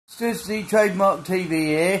Seriously, Trademark TV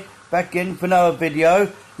here, back in for another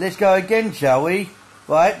video. Let's go again, shall we?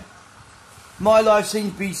 Right, my life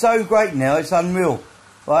seems to be so great now, it's unreal.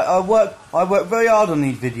 Right, I work very hard on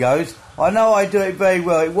these videos. I know I do it very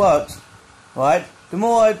well, it works. Right, the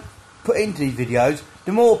more I put into these videos,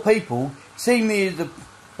 the more people see me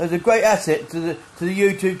as a great asset to the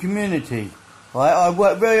YouTube community. Right, I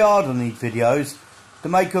work very hard on these videos to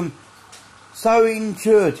make them so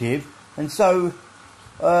intuitive and so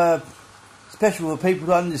special for people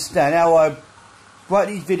to understand how I write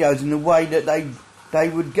these videos in a way that they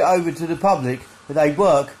would get over to the public, that they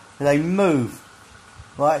work, that they move.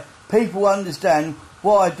 Right? People understand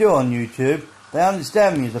what I do on YouTube, they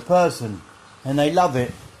understand me as a person, and they love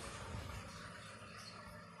it.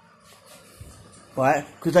 Right?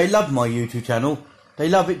 Because they love my YouTube channel, they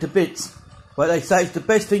love it to bits. Right? They say it's the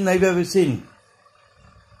best thing they've ever seen.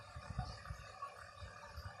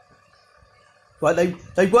 Right,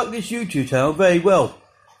 they work this YouTube channel very well.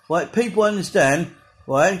 Right, people understand,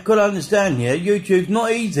 right, got to understand here, YouTube's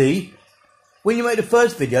not easy. When you make the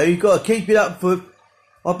first video, you've got to keep it up for,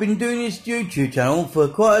 I've been doing this YouTube channel for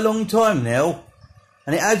quite a long time now,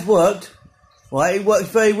 and it has worked. Right, it works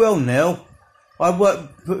very well now. I've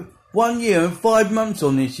worked for 1 year and 5 months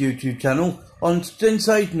on this YouTube channel, on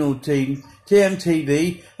Sensational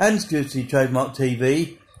TMTV and Seriously Trademark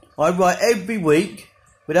TV. I write every week,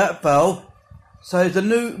 without fail. So there's a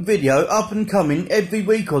new video up and coming every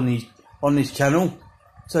week on this channel,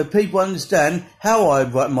 so people understand how I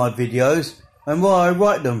write my videos and why I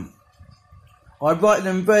write them. I write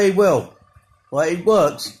them very well. Right, it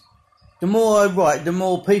works. The more I write, the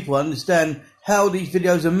more people understand how these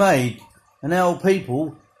videos are made and how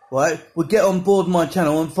people, right, will get on board my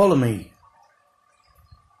channel and follow me.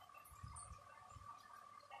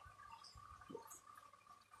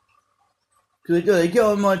 Because they get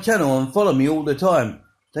on my channel and follow me all the time.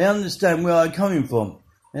 They understand where I'm coming from.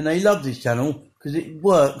 And they love this channel because it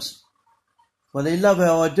works. Well, they love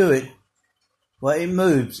how I do it. Well, it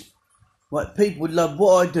moves. Right, people love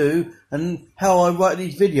what I do and how I write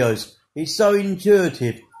these videos. It's so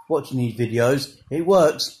intuitive watching these videos. It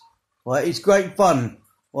works. Right, it's great fun.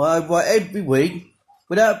 Right, I write every week.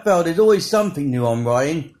 Without fail, there's always something new I'm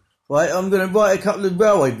writing. Right, I'm going to write a couple of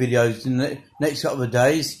railway videos in the next couple of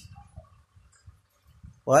days.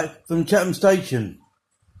 Right, from Chatham Station.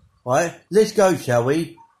 Right, let's go, shall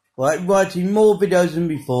we? Right, writing more videos than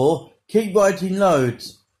before. Keep writing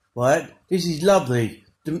loads. Right, this is lovely.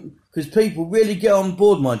 Because people really get on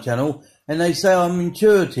board my channel and they say I'm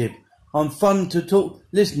intuitive. I'm fun to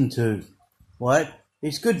listen to. Right,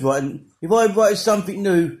 it's good writing. If I write something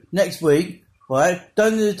new next week, right,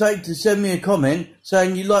 don't hesitate to send me a comment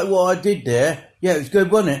saying you like what I did there. Yeah, it was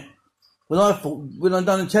good, wasn't it? When I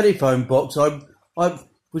done a telephone box, I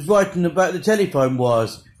was writing about the telephone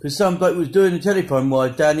wires, because some bloke was doing the telephone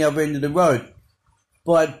wires down the other end of the road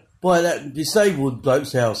by that disabled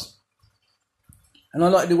bloke's house, and I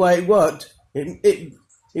liked the way it worked. I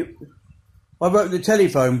wrote the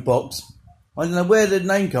telephone box. I don't know where the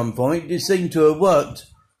name come from. It just seemed to have worked.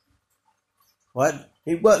 Right,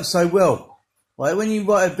 it works so well. Right, when you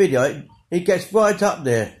write a video, it gets right up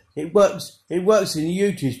there. It works in the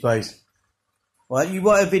YouTube space. Right, you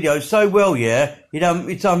write a video so well, yeah,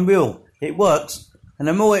 it's unreal. It works, and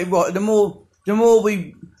the more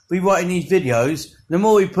we write in these videos, the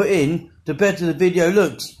more we put in, the better the video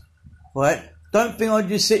looks. Right? Don't think I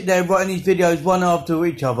just sit there writing these videos one after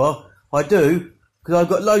each other. I do, because I've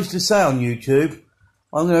got loads to say on YouTube.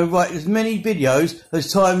 I'm going to write as many videos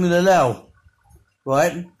as time will allow.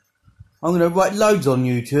 Right? I'm going to write loads on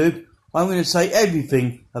YouTube. I'm going to say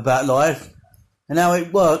everything about life and how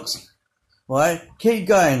it works. Right, keep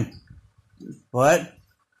going. Right,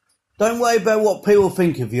 don't worry about what people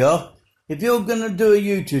think of you. If you're going to do a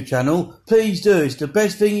YouTube channel, please do. It's the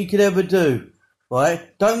best thing you could ever do. Right,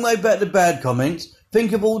 don't worry about the bad comments.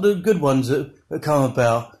 Think of all the good ones that come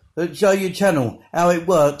about, that show your channel, how it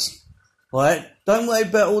works. Right, don't worry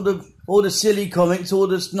about all the silly comments, all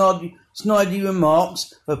the snidey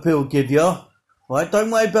remarks that people give you. Right,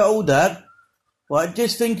 don't worry about all that. Right,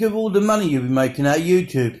 just think of all the money you'll be making out of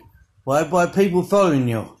YouTube. Right, by people following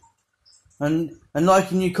you and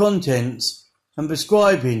liking your contents and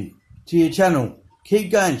subscribing to your channel.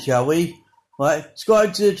 Keep going, shall we? Right,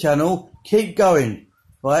 subscribe to the channel, keep going.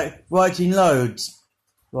 Right, writing loads.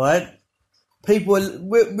 Right, people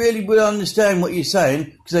really will understand what you're saying,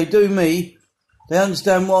 because they do me. They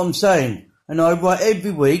understand what I'm saying, and I write every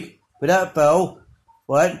week without fail.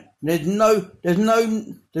 Right, there's no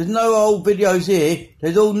old videos here.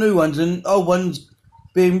 There's all new ones and old ones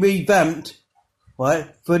being revamped, right,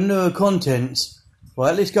 for newer contents.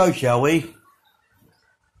 Right, let's go, shall we?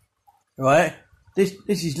 right? This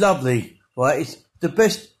is lovely, right? It's the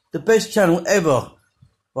best channel ever,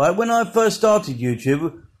 right? When I first started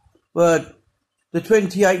YouTube, the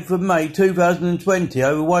 28th of May 2020,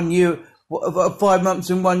 over 1 year, 5 months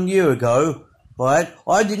and 1 year ago, right?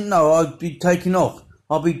 I didn't know I'd be taking off.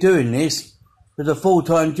 I'll be doing this as a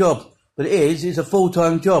full-time job, but it's a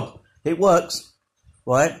full-time job. It works,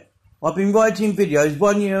 right? I've been writing videos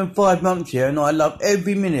 1 year and 5 months here, and I love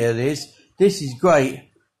every minute of this. This is great.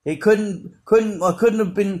 I couldn't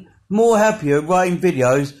have been more happier writing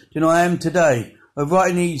videos than I am today. Of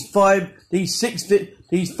writing these five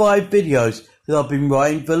videos that I've been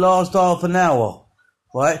writing for the last half an hour.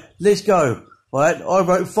 Right, let's go. Right, I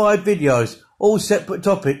wrote 5 videos, all separate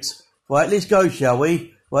topics. Right, let's go, shall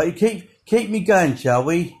we? Right, keep me going, shall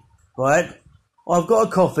we? Right, I've got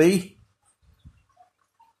a coffee,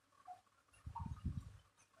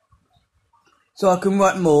 so I can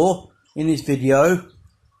write more in this video.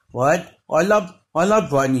 Right, I love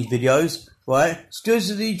writing these videos. Right,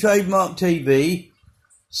 Exclusively Trademark TV,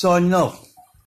 signing off.